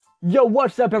Yo,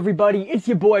 what's up everybody? It's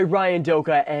your boy Ryan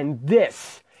Doka and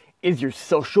this is your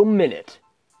Social Minute.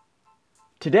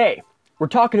 Today, we're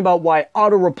talking about why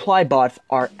auto reply bots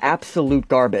are absolute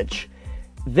garbage.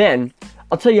 Then,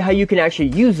 I'll tell you how you can actually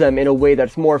use them in a way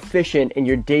that's more efficient in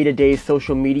your day-to-day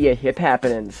social media hip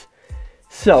happenings.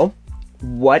 So,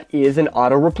 what is an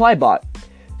auto reply bot?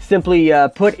 Simply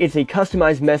put, it's a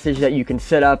customized message that you can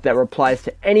set up that replies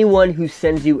to anyone who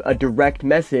sends you a direct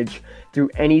message through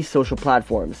any social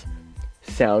platforms.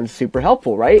 Sounds super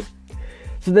helpful, right?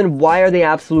 So then why are they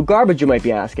absolute garbage, you might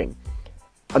be asking?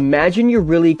 Imagine you're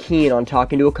really keen on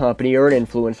talking to a company or an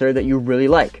influencer that you really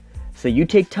like. So you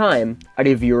take time out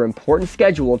of your important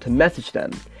schedule to message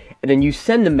them, and then you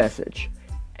send the message,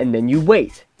 and then you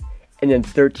wait, and then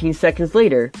 13 seconds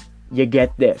later, you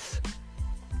get this.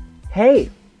 Hey,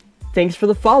 thanks for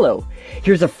the follow.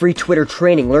 Here's a free Twitter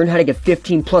training. Learn how to get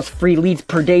 15 plus free leads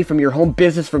per day from your home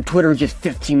business from Twitter in just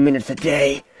 15 minutes a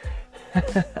day.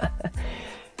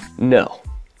 No.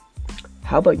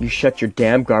 How about you shut your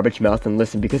damn garbage mouth and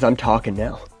listen because I'm talking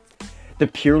now. The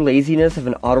pure laziness of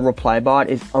an auto reply bot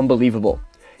is unbelievable.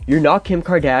 You're not Kim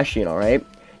Kardashian, alright?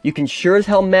 You can sure as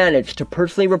hell manage to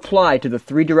personally reply to the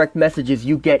 3 direct messages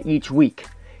you get each week.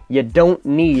 You don't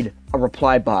need a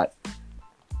reply bot.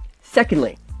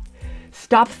 Secondly,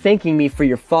 stop thanking me for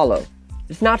your follow.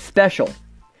 It's not special.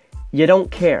 You don't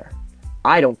care.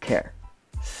 I don't care.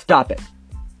 Stop it.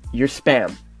 You're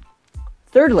spam.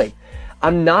 Thirdly,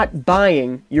 I'm not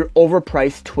buying your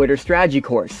overpriced Twitter strategy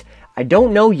course. I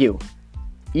don't know you.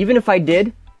 Even if I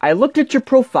did, I looked at your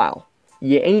profile.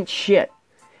 You ain't shit.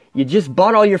 You just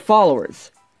bought all your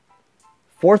followers.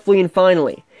 Fourthly and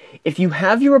finally, if you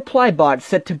have your reply bot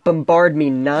set to bombard me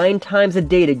 9 times a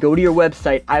day to go to your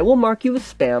website, I will mark you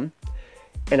as spam,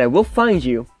 and I will find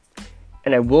you,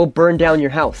 and I will burn down your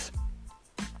house.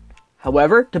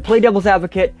 However, to play devil's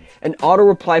advocate, an auto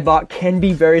reply bot can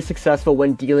be very successful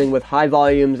when dealing with high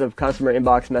volumes of customer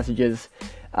inbox messages,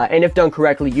 and if done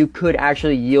correctly, you could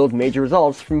actually yield major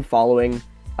results from following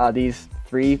these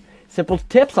 3 simple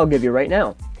tips I'll give you right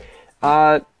now.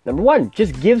 Number 1,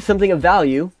 just give something of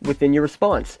value within your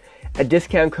response. A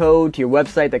discount code to your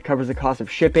website that covers the cost of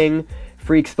shipping,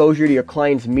 free exposure to your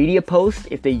client's media post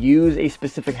if they use a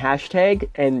specific hashtag,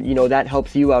 and that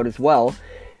helps you out as well.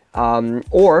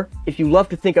 Or if you love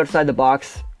to think outside the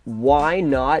box, why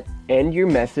not end your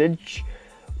message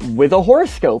with a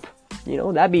horoscope?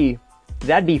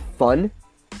 That'd be fun.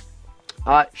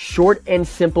 Short and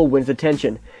simple wins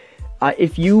attention.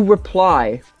 If you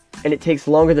reply and it takes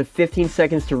longer than 15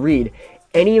 seconds to read,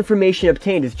 any information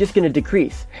obtained is just going to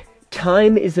decrease.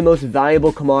 Time is the most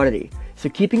valuable commodity. So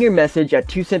keeping your message at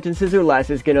 2 sentences or less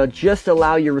is going to just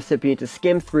allow your recipient to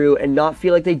skim through and not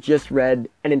feel like they just read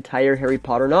an entire Harry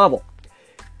Potter novel.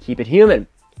 Keep it human.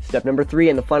 Step number 3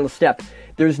 and the final step.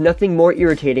 There's nothing more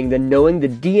irritating than knowing the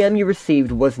DM you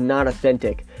received was not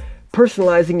authentic.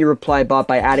 Personalizing your reply bot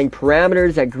by adding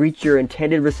parameters that greet your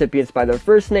intended recipients by their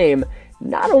first name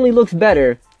not only looks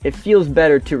better, it feels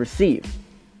better to receive.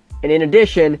 And in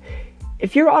addition,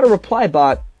 if your auto reply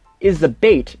bot is the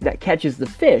bait that catches the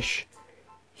fish,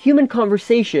 human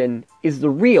conversation is the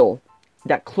reel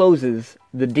that closes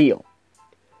the deal.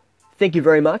 Thank you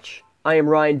very much. I am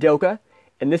Ryan Doka,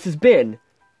 and this has been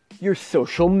your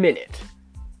Social Minute.